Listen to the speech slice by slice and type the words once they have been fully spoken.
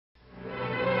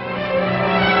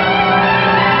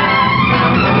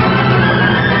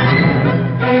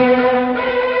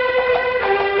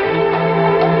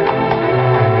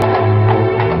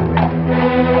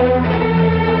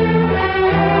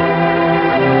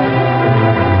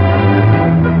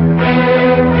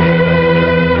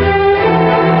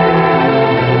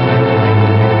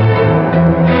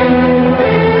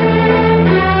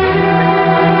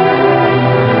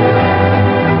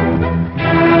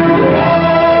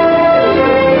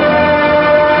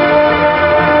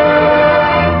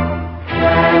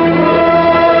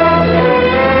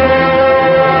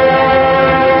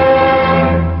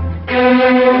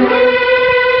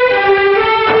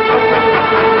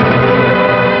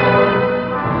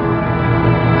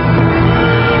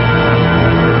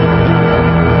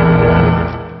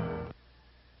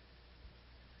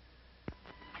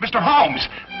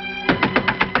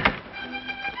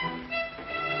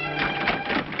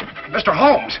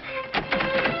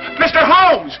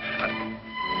Holmes!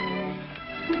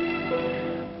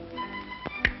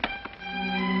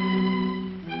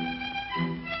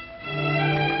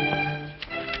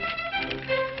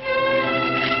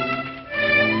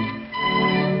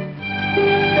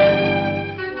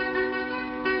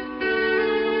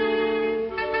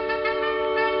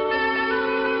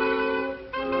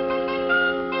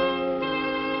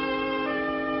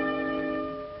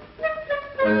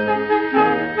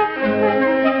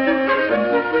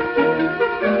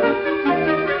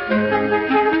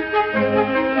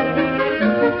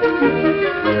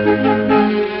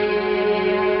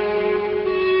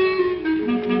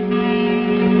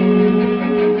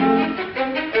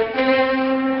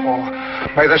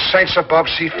 May the saints above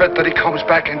see fit that he comes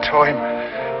back in time.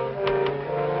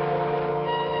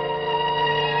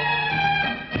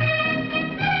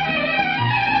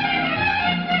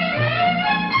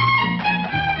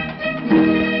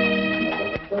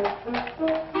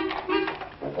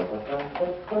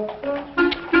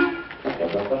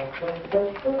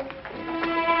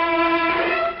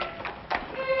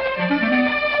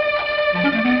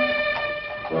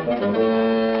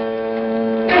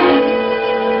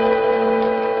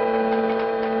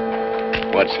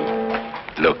 Watson,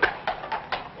 look.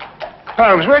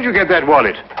 Holmes, where'd you get that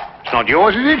wallet? It's not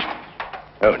yours, is it?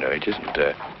 Oh, no, it isn't.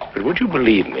 But would you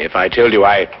believe me if I told you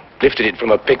I lifted it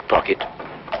from a pickpocket?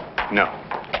 No.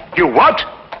 You what?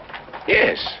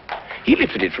 Yes. He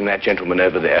lifted it from that gentleman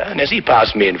over there, and as he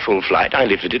passed me in full flight, I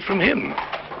lifted it from him.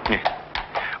 Yeah.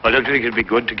 Well, don't you think it'd be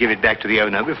good to give it back to the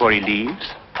owner before he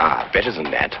leaves? Ah, better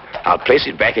than that. I'll place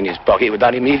it back in his pocket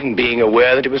without him even being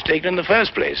aware that it was taken in the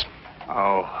first place.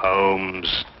 Oh,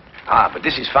 Holmes. Ah, but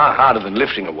this is far harder than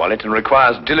lifting a wallet and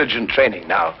requires diligent training.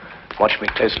 Now, watch me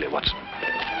closely, Watson.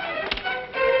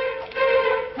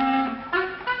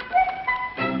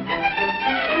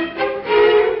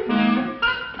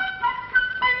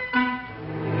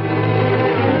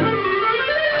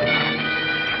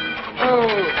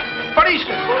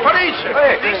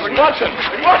 Hey, Watson!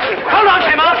 Watson! Hold on,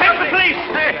 Tim, I'll fetch the police!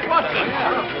 Hey, Watson!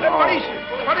 Police!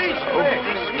 Police! Hey,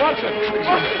 Watson!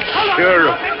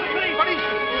 Sure.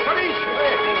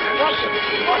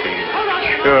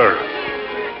 Sure.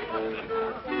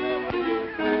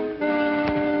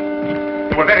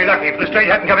 You were very lucky. If Lestrade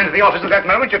hadn't come into the office at that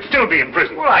moment, you'd still be in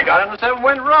prison. Well, I got it and something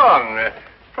went wrong.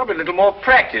 Probably a little more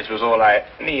practice was all I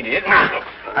needed.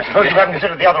 I suppose you haven't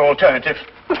considered the other alternative.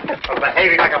 Of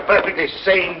behaving like a perfectly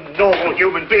sane, normal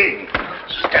human being.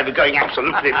 Instead of going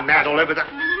absolutely mad all over the...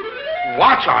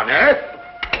 What on earth?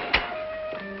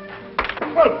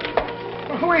 Well,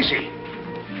 who is he?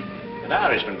 An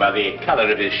Irishman by the colour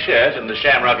of his shirt and the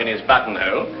shamrock in his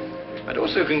buttonhole. I'd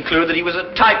also conclude that he was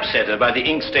a typesetter by the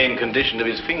ink-stained condition of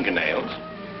his fingernails.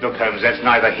 Look, Holmes, that's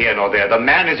neither here nor there. The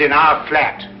man is in our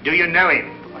flat. Do you know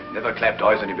him? I've never clapped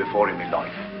eyes on him before in my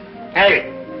life. Hey!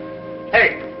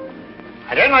 Hey!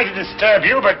 I don't like to disturb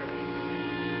you, but...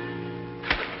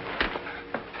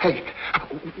 Hey,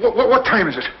 what time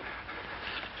is it?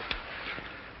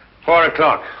 4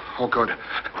 o'clock. Oh, good.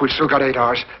 We've still got 8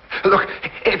 hours. Look,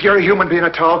 if you're a human being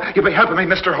at all, you'll be helping me,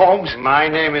 Mr. Holmes. My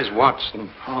name is Watson.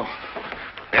 Oh.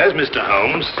 Yes, Mr.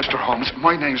 Holmes. Mr. Holmes,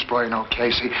 my name's Brian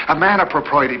O'Casey, a man of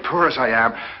propriety, poor as I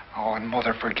am. Oh, and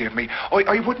Mother, forgive me.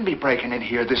 I wouldn't be breaking in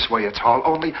here this way at all,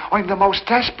 only I'm the most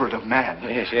desperate of men.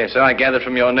 Yes, so I gathered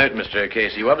from your note, Mr.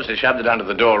 O'Casey. You obviously shoved it under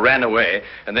the door, ran away,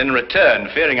 and then returned,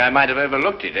 fearing I might have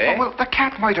overlooked it, eh? Oh, well, the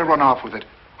cat might have run off with it.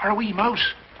 Or a wee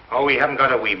mouse. Oh, we haven't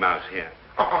got a wee mouse here.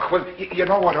 Oh, well, you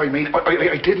know what I mean.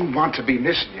 I didn't want to be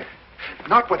missing you.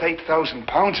 Not with £8,000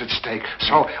 at stake.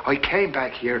 So I came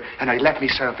back here and I let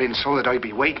myself in so that I'd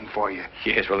be waiting for you.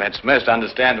 Yes, well, that's most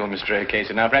understandable, Mr.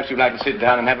 O'Casey. Now, perhaps you'd like to sit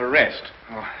down and have a rest.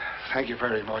 Oh, thank you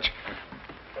very much.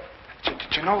 Do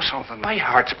you know something? My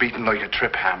heart's beating like a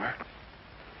trip hammer.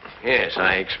 Yes,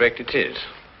 I expect it is.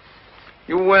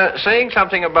 You were saying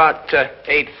something about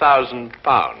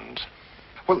 £8,000.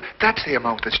 Well, that's the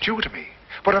amount that's due to me.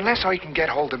 But unless I can get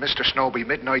hold of Mr. Snowby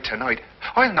midnight tonight,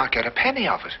 I'll not get a penny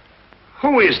of it.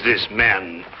 Who is this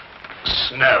man,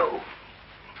 Snow?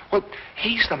 Well,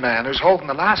 he's the man who's holding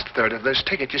the last third of this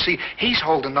ticket. You see, he's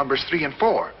holding numbers 3 and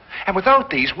 4. And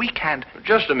without these, we can't...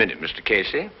 Just a minute, Mr.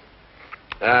 Casey.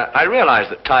 I realize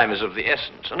that time is of the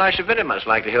essence, and I should very much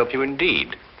like to help you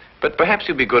indeed. But perhaps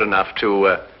you'd be good enough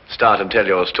to start and tell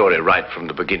your story right from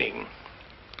the beginning.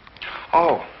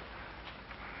 Oh.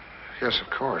 Yes, of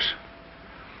course.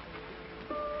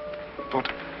 But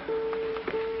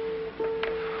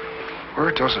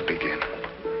where does it begin?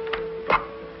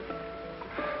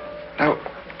 Now,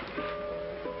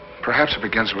 perhaps it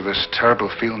begins with this terrible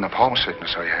feeling of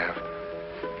homesickness I have.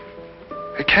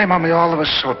 It came on me all of a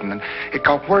sudden, and it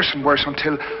got worse and worse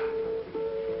until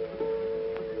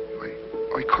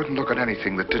I couldn't look at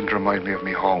anything that didn't remind me of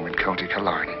me home in County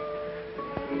Killarney.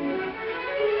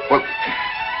 Well,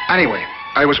 anyway,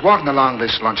 I was walking along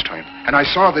this lunchtime, and I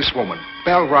saw this woman,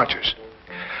 Belle Rogers.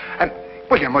 And,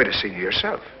 well, you might have seen her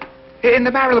yourself. In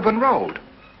the Marylebone Road.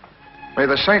 May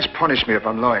the saints punish me if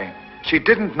I'm lying. She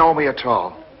didn't know me at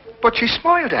all. But she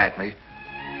smiled at me.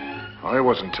 I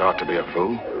wasn't taught to be a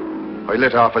fool. I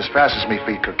lit off as fast as my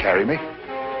feet could carry me.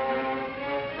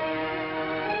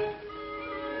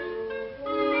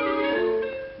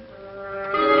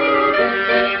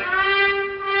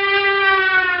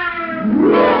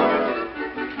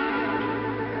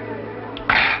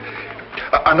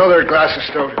 Another glass of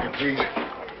stout, if you please.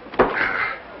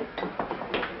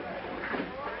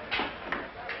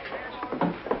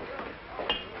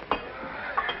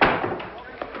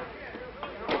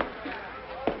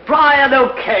 Brian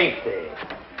O'Casey.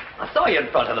 I saw you in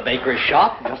front of the bakery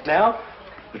shop just now,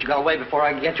 but you got away before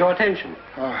I could get your attention.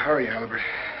 Oh, hurry, Albert.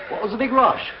 What was the big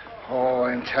rush? Oh,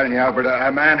 I'm telling you, Albert,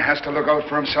 a man has to look out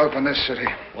for himself in this city.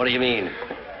 What do you mean?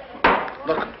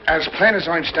 Look, as plain as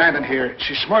I'm standing here,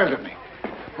 she smiled at me.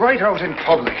 Right out in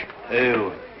public.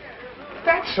 Who?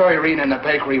 That's Irene in the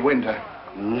bakery window.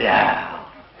 No.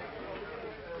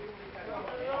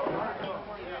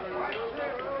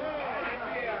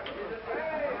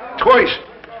 Twice.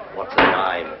 What's the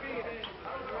name?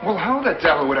 Well, how the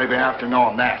devil would I be after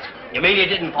knowing that? You mean you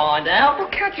didn't find out? Well,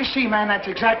 can't you see, man, that's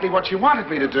exactly what you wanted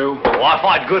me to do. Oh, I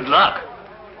find good luck.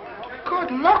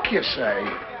 Good luck, you say?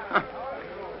 Huh.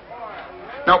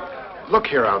 Now, look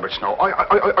here, Albert Snow.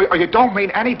 I don't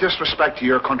mean any disrespect to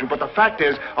your country, but the fact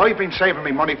is, I've been saving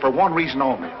me money for one reason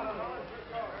only.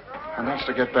 And that's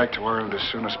to get back to Ireland as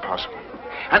soon as possible.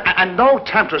 And no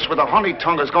temptress with a honey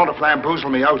tongue is going to flamboozle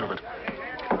me out of it.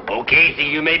 Oh, Casey,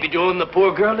 you may be doing the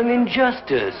poor girl an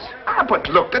injustice. Ah, but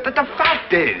look, the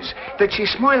fact is that she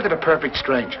smiled at a perfect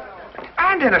stranger.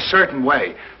 And in a certain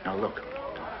way. Now, look,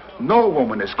 no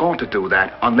woman is going to do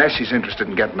that unless she's interested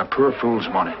in getting a poor fool's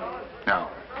money. Now,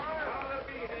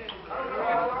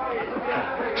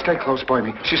 stay close by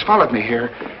me. She's followed me here.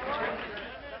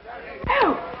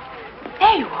 Oh,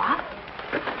 there you are.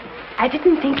 I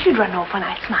didn't think you'd run off when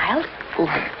I smiled.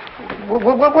 What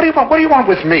do you want? What do you want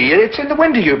with me? It's in the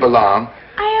window you belong.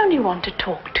 I only want to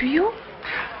talk to you.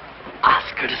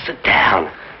 Ask her to sit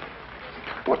down.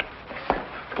 But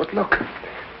look,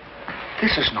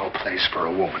 this is no place for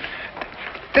a woman.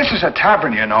 This is a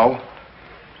tavern, you know.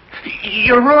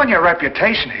 You'll ruin your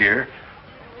reputation here.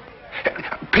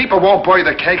 People won't buy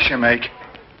the cakes you make.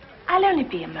 I'll only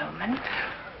be a moment.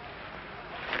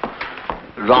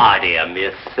 Right here,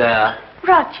 Miss,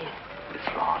 Rogers. Miss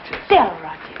Rogers. Belle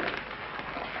Rogers.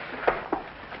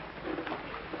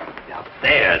 Now,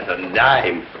 there's a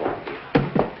name for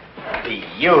you.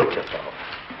 Beautiful.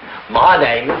 My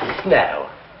name is Snow.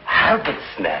 Albert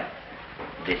Snow.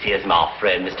 This here's my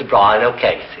friend, Mr. Brian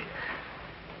O'Casey.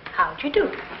 How'd you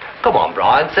do? Come on,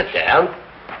 Brian, sit down.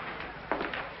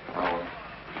 Oh.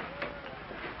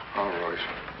 All right.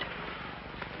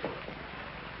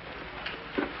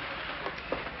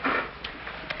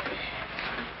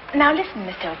 Now listen,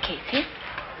 Mr. O'Casey.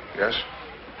 Yes?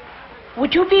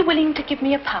 Would you be willing to give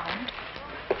me £1?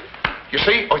 You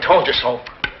see, I told you so.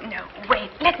 No, wait,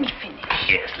 let me finish.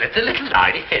 Yes, let the little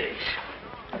lady finish.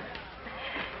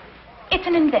 It's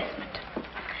an investment.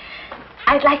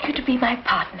 I'd like you to be my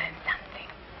partner in something.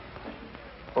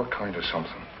 What kind of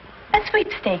something? A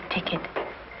sweepstake ticket.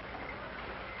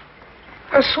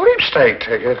 A sweepstake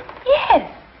ticket? Yes.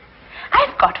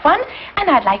 I've got one, and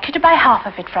I'd like you to buy half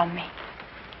of it from me.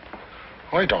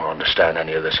 I don't understand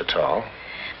any of this at all.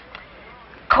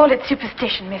 Call it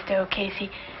superstition, Mr. O'Casey.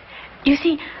 You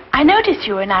see, I noticed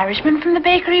you were an Irishman from the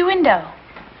bakery window.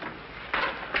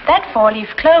 That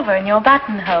four-leaf clover in your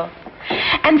buttonhole.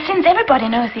 And since everybody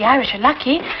knows the Irish are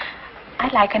lucky,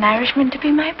 I'd like an Irishman to be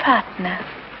my partner.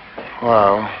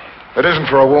 Well, it isn't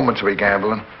for a woman to be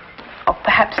gambling. Oh,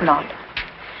 perhaps not.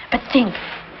 But think,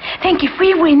 if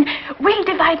we win, we'll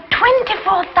divide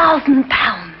 £24,000.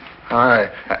 Aye,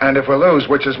 and if we lose,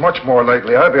 which is much more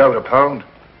likely, I'll be out £1,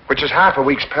 which is half a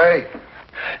week's pay.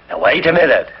 Now, wait a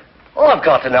minute. I've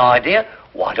got an idea.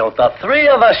 Why don't the three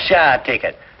of us share a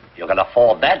ticket? You can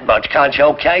afford that much, can't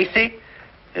you, Casey?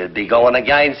 It'd be going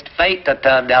against fate to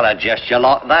turn down a gesture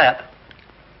like that.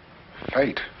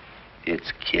 Fate?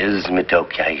 It's kismet,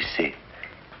 Casey.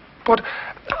 But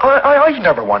I've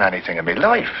never won anything in my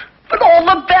life. But all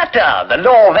the better. The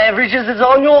law of averages is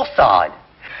on your side.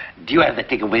 Do you have the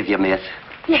ticket with you, miss?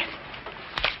 Yes.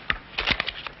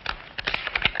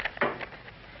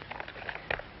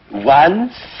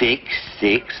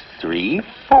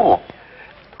 16634.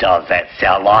 Does that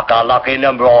sound like a lucky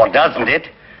number, or doesn't it?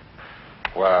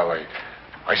 Well,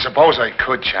 I suppose I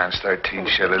could chance 13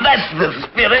 shillings. That's the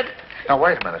spirit. Now,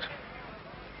 wait a minute.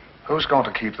 Who's going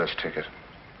to keep this ticket?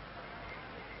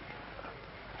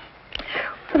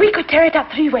 We could tear it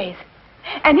up 3 ways,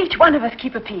 and each one of us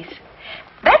keep a piece.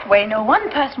 That way, no one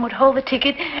person would hold the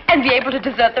ticket and be able to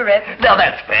desert the rest. Now,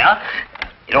 that's fair.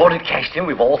 In order to cash in,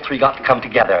 we've all 3 got to come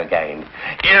together again.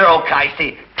 Here,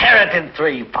 Casey, tear it in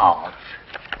 3 parts.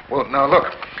 Well, now,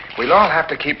 look. We'll all have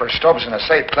to keep our stubs in a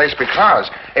safe place because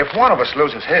if one of us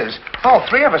loses his, all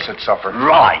 3 of us would suffer.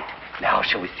 Right. Now,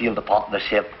 shall we seal the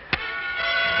partnership?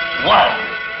 1,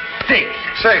 6,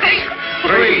 6,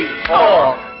 3,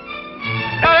 4.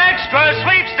 No extra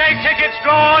sweepstake tickets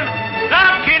drawn.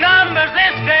 Lucky numbers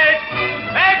listed.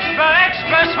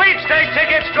 Extra sweepstake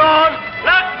tickets drawn.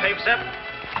 Lucky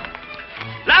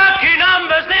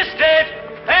numbers listed.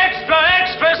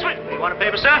 Extra sweep. You want a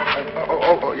paper, sir?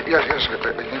 Yes, I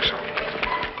think so.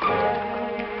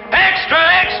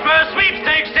 Extra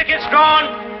sweepstakes tickets drawn.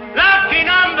 Lucky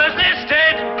numbers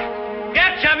listed.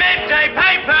 Get your midday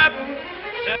paper.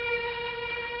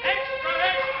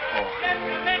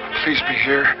 Please be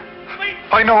here.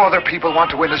 I know other people want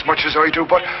to win as much as I do,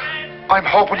 but I'm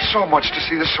hoping so much to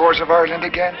see the Swords of Ireland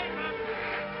again.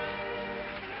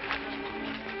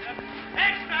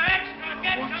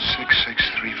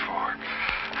 16634.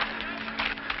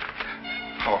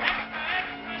 Oh.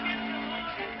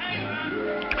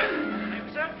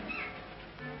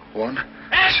 1,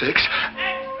 6. 4.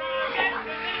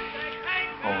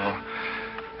 Oh, well,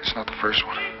 it's not the first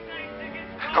one.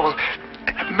 Oh, well,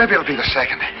 maybe it'll be the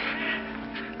second.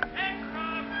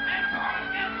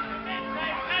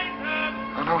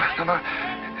 No.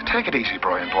 Take it easy,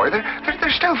 Brian boy.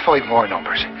 There's still 5 more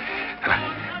numbers.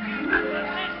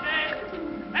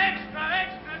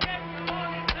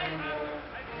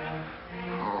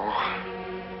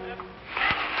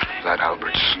 That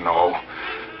Albert Snow.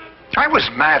 I was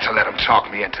mad to let him talk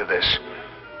me into this.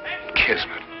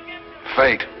 Kismet.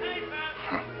 Fate.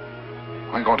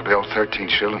 I'm going to be owed 13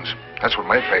 shillings. That's what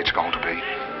my fate's going to be.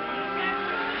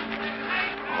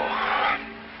 Oh.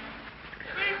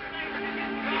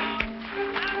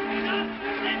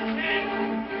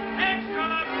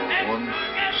 1,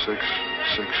 6,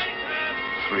 6,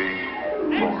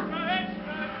 3, 4.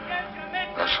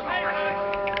 That's the number.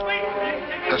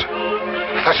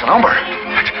 That's a number.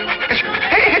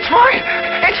 It's mine.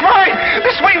 It's mine.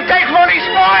 The sweepstake money's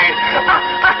mine.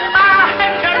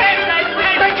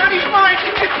 Sweepstake money's mine.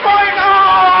 It's mine.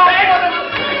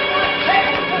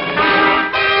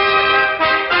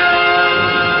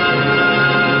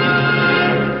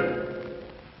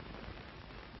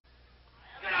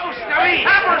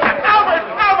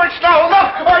 Albert Snow, look.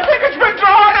 Our ticket's been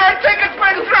drawn.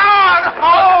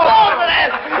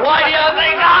 Why do you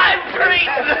think I'm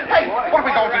treated? Hey, what are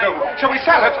we going to do? Shall we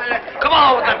sell it? Come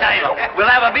on with the table. We'll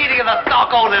have a meeting of the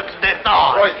stockholders to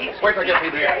decide. Right, wait till I get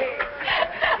me there.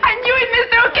 I knew it,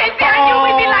 Mr. O'Casey. I knew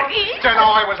we'd be lucky. You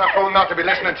know, I was a fool not to be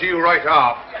listening to you right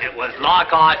off. It was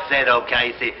like I said,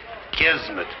 O'Casey,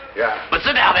 kismet. Yeah. But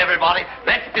sit down, everybody.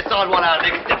 Let's decide what our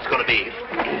next step's going to be.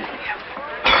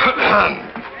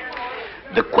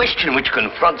 The question which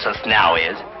confronts us now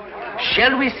is,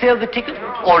 shall we sell the ticket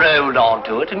or hold on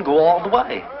to it and go all the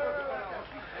way?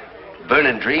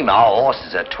 Burn Dream, our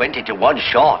horses are 20 to 1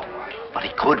 short, but he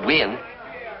could win.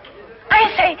 I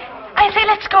say,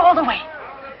 let's go all the way.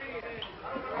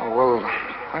 Oh, well,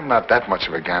 I'm not that much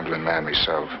of a gambling man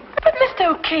myself. But, Mr.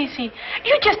 O'Casey,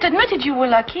 you just admitted you were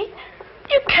lucky.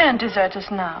 You can't desert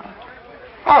us now.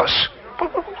 Us?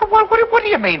 What do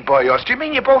you mean by us? Do you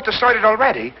mean you both decided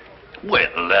already?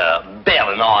 Well, Belle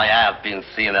and I have been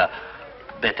seeing a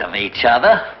bit of each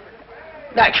other.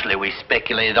 Naturally, we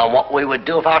speculated on what we would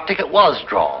do if our ticket was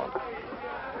drawn.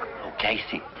 Oh,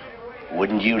 Casey,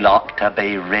 wouldn't you like to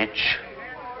be rich?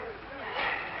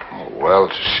 Oh, well,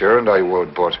 sure, and I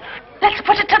would, but... Let's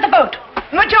put it to the vote.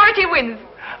 Majority wins.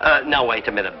 Now, wait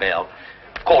a minute, Belle.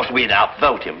 Of course, we'd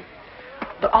outvote him.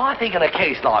 But I think in a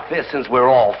case like this, since we're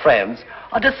all friends,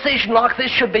 a decision like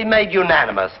this should be made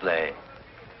unanimously.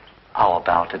 How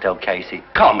about it, Casey?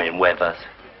 Come in with us.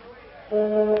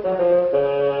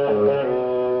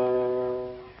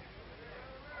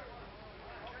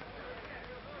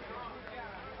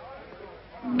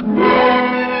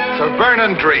 So burn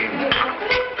and dream.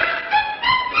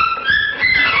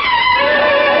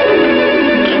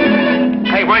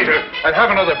 Hey, waiter, I'd have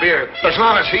another beer, as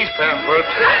long as he's paying for it.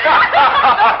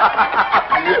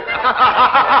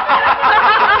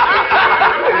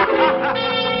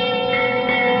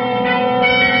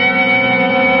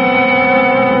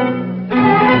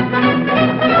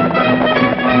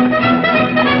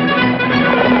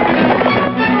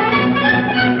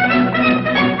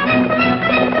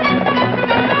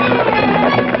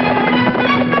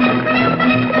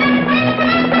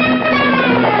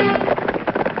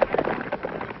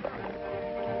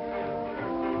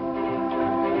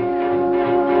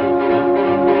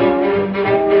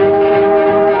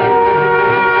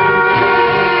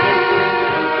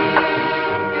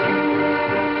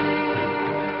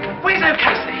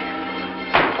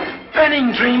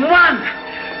 Burning Dream 1!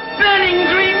 Burning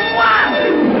Dream 1!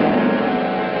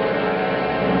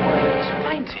 It's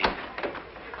fainting.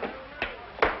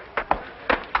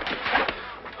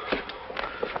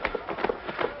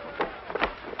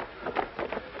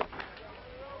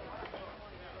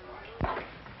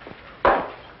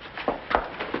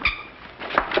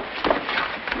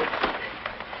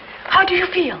 How do you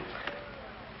feel?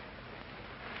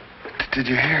 Did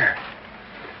you hear?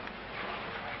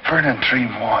 Burning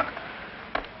Dream 1.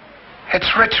 It's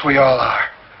rich we all are.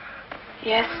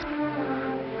 Yes.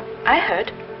 I heard.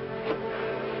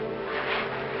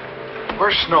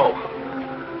 Where's Snow?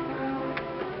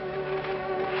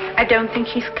 I don't think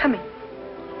he's coming.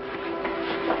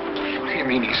 What do you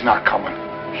mean he's not coming?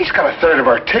 He's got a third of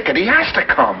our ticket. He has to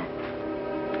come.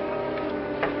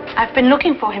 I've been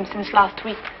looking for him since last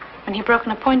week, when he broke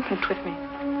an appointment with me.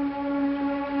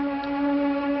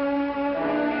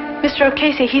 Mr.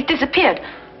 O'Casey, he's disappeared.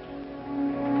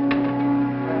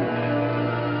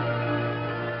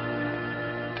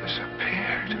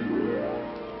 Disappeared?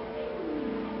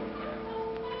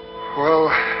 Well,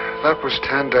 that was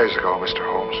 10 days ago, Mr.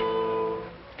 Holmes.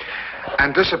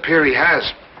 And disappear he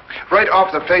has. Right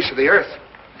off the face of the earth.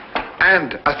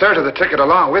 And a third of the ticket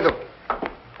along with him.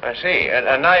 I see.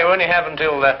 And now you only have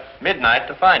until midnight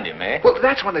to find him, eh? Well,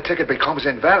 that's when the ticket becomes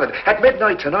invalid. At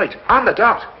midnight tonight. On the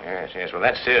dot. Yes. Well,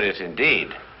 that's serious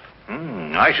indeed.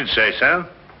 I should say so.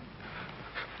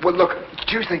 Well, look,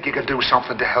 do you think you can do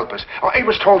something to help us? Oh, I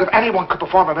was told if anyone could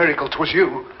perform a miracle, 'twas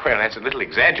you. Well, that's a little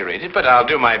exaggerated, but I'll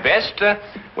do my best.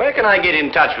 Where can I get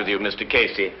in touch with you, Mr.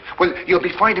 Casey? Well, you'll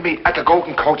be finding me at the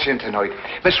Golden Coach Inn tonight.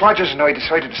 Miss Rogers and I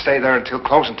decided to stay there until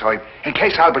closing time, in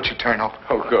case Albert should turn up.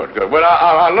 Oh, good. Well,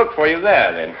 I'll look for you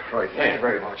there, then. Right, thank you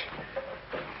very much.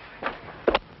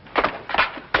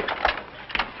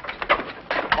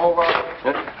 Oh,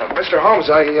 Mr.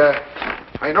 Holmes,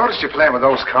 I noticed you playing with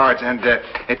those cards, and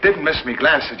it didn't miss me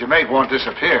glance that you made one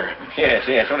disappear. Yes.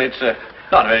 Well, it's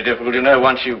not very difficult to know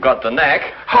once you've got the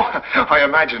knack. Oh, I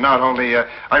imagine not. Only,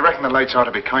 I reckon the lights ought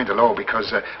to be kind of low,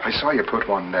 because I saw you put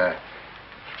one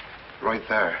right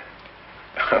there.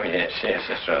 Oh, yes,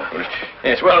 that's right.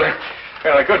 Yes, well,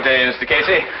 a good day, Mr.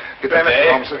 Casey. Good day, Mr.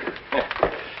 Holmes, sir.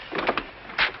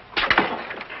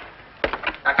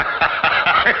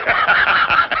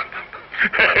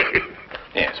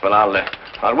 Yes, well,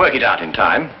 I'll work it out in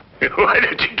time. Why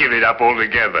don't you give it up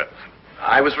altogether?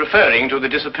 I was referring to the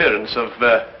disappearance of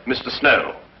Mr.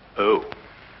 Snow. Oh.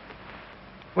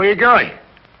 Where are you going?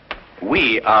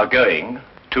 We are going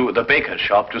to the baker's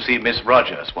shop to see Miss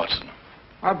Rogers, Watson.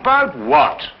 About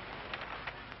what?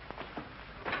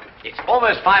 It's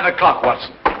almost 5 o'clock,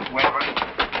 Watson.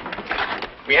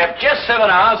 We have just 7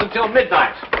 hours until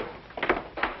midnight.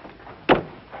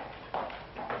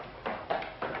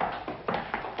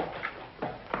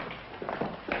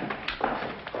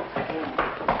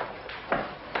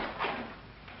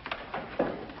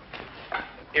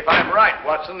 If I'm right,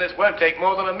 Watson, this won't take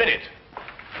more than a minute.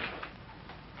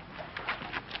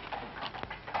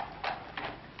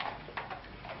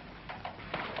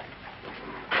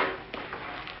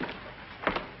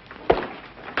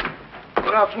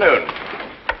 Good afternoon.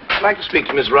 I'd like to speak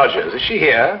to Miss Rogers. Is she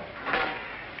here?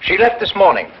 She left this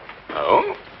morning.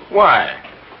 Oh? Why?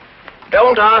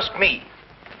 Don't ask me.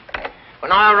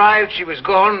 When I arrived, she was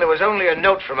gone. There was only a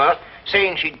note from her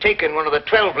saying she'd taken one of the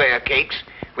 12-layer cakes,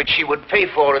 which she would pay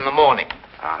for in the morning.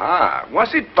 Aha.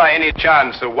 Was it by any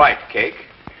chance a white cake?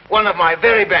 One of my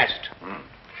very best.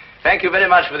 Thank you very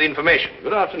much for the information.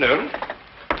 Good afternoon.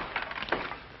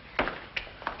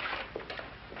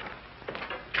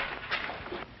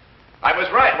 I was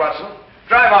right, Watson.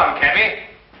 Drive on, cabby.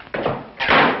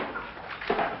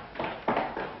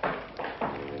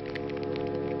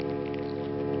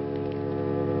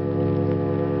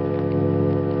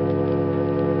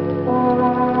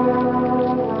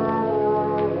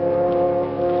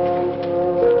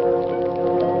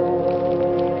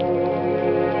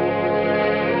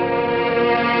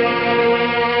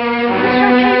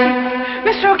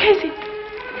 Mr. O'Casey.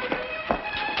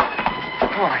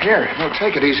 Oh, here. No,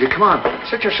 take it easy. Come on.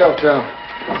 Sit yourself down.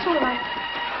 It's all right.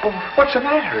 Oh, what's the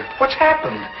matter? What's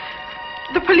happened?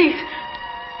 The police.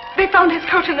 They found his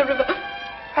coat in the river.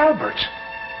 Albert's.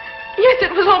 Yes,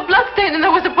 it was all bloodstained and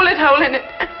there was a bullet hole in it.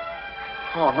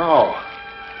 Oh, no.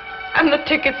 And the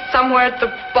ticket's somewhere at the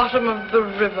bottom of the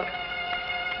river.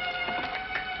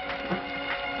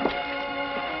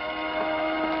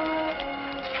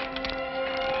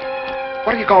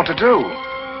 What are you going to do?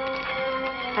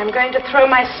 I'm going to throw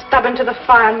my stub into the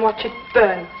fire and watch it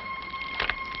burn.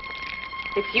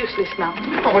 It's useless now.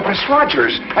 Oh, but Miss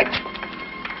Rogers,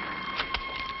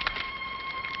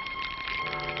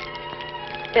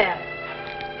 There.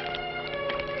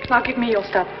 Now give me your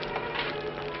stub.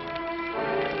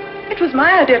 It was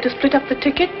my idea to split up the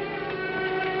ticket.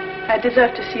 I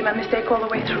deserve to see my mistake all the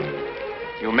way through.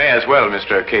 You may as well,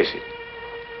 Mr. O'Casey.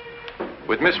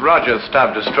 With Miss Rogers'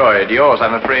 stub destroyed, yours,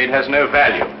 I'm afraid, has no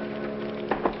value.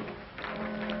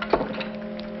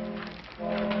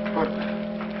 But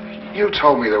you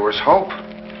told me there was hope.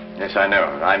 Yes, I know.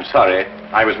 I'm sorry.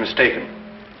 I was mistaken.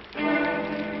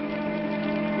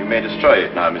 You may destroy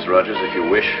it now, Miss Rogers, if you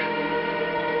wish.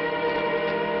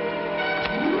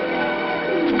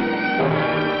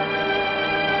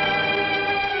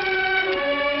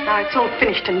 Now it's all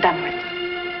finished and done with.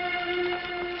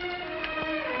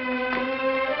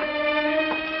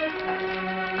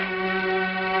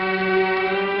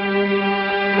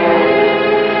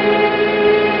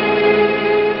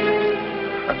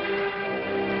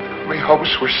 My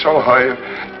hopes were so high of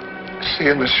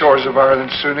seeing the shores of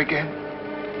Ireland soon again.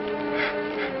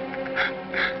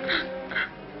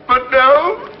 But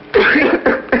now...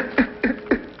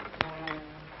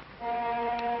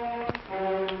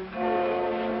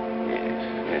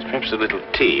 Yes, perhaps a little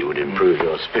tea would improve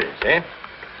your spirits, eh?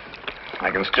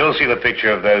 I can still see the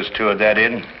picture of those two at that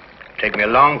inn. Take me a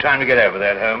long time to get over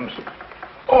that, Holmes.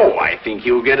 Oh, I think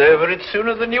you'll get over it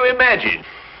sooner than you imagine.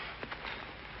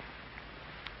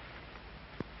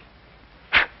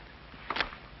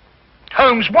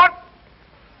 Holmes, what?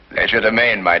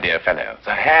 Legerdemain, my dear fellow.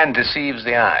 The hand deceives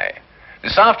the eye.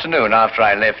 This afternoon, after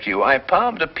I left you, I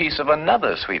palmed a piece of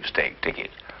another sweepstake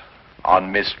ticket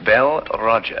on Miss Belle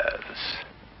Rogers.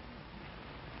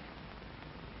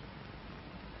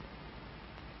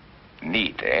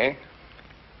 Neat, eh?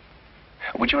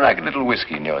 Would you like a little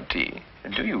whiskey in your tea?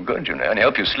 It'll do you good, you know, and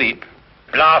help you sleep.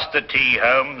 Blast the tea,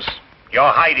 Holmes.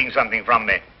 You're hiding something from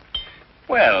me.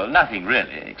 Well, nothing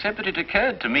really, except that it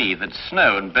occurred to me that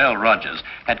Snow and Belle Rogers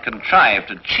had contrived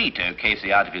to cheat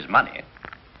O'Casey out of his money.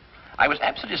 I was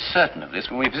absolutely certain of this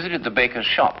when we visited the baker's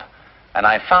shop, and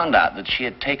I found out that she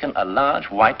had taken a large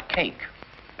white cake.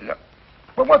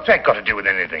 Well, what's that got to do with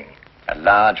anything? A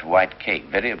large white cake,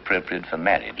 very appropriate for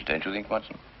marriage, don't you think,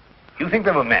 Watson? You think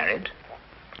they were married?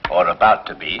 Or about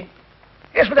to be.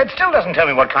 Yes, but that still doesn't tell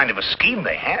me what kind of a scheme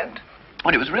they had.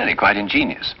 Well, it was really quite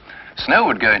ingenious. Snow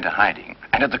would go into hiding,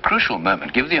 and at the crucial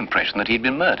moment give the impression that he'd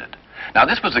been murdered. Now,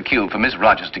 this was the cue for Miss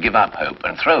Rogers to give up hope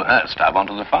and throw her stub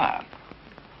onto the fire.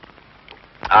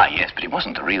 Ah, yes, but it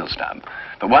wasn't the real stub,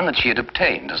 but one that she had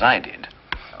obtained, as I did.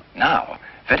 Now,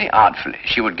 very artfully,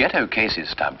 she would get O'Casey's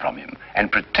stub from him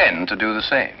and pretend to do the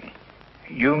same.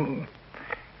 You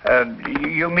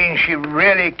mean she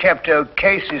really kept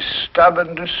O'Casey's stub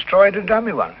and destroyed a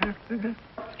dummy one? Huh?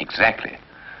 Exactly.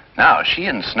 Now, she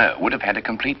and Snow would have had a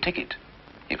complete ticket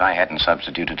if I hadn't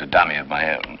substituted a dummy of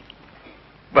my own.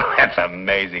 Well, that's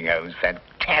amazing, Holmes.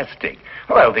 Fantastic.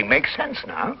 Well, the whole thing makes sense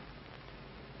now.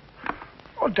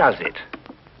 Or does it?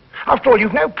 After all,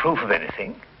 you've no proof of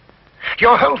anything.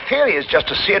 Your whole theory is just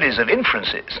a series of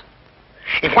inferences.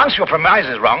 If once your premise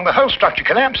is wrong, the whole structure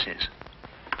collapses.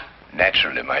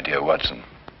 Naturally, my dear Watson.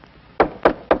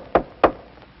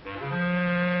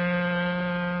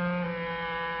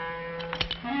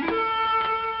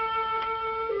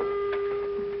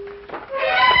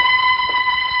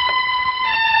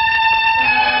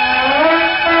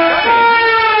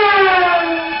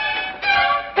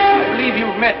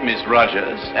 Miss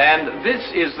Rogers, and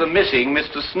this is the missing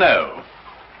Mr. Snow.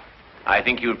 I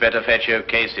think you'd better fetch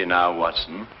O'Casey now,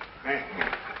 Watson.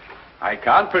 I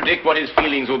can't predict what his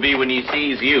feelings will be when he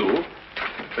sees you,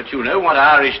 but you know what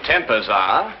Irish tempers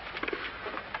are.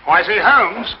 Oh, I say,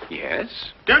 Holmes.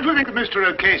 Yes? Don't you think that Mr.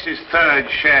 O'Casey's third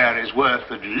share is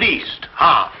worth at least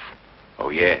half? Oh,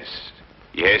 yes.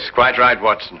 Yes, quite right,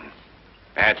 Watson.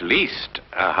 At least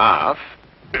a half.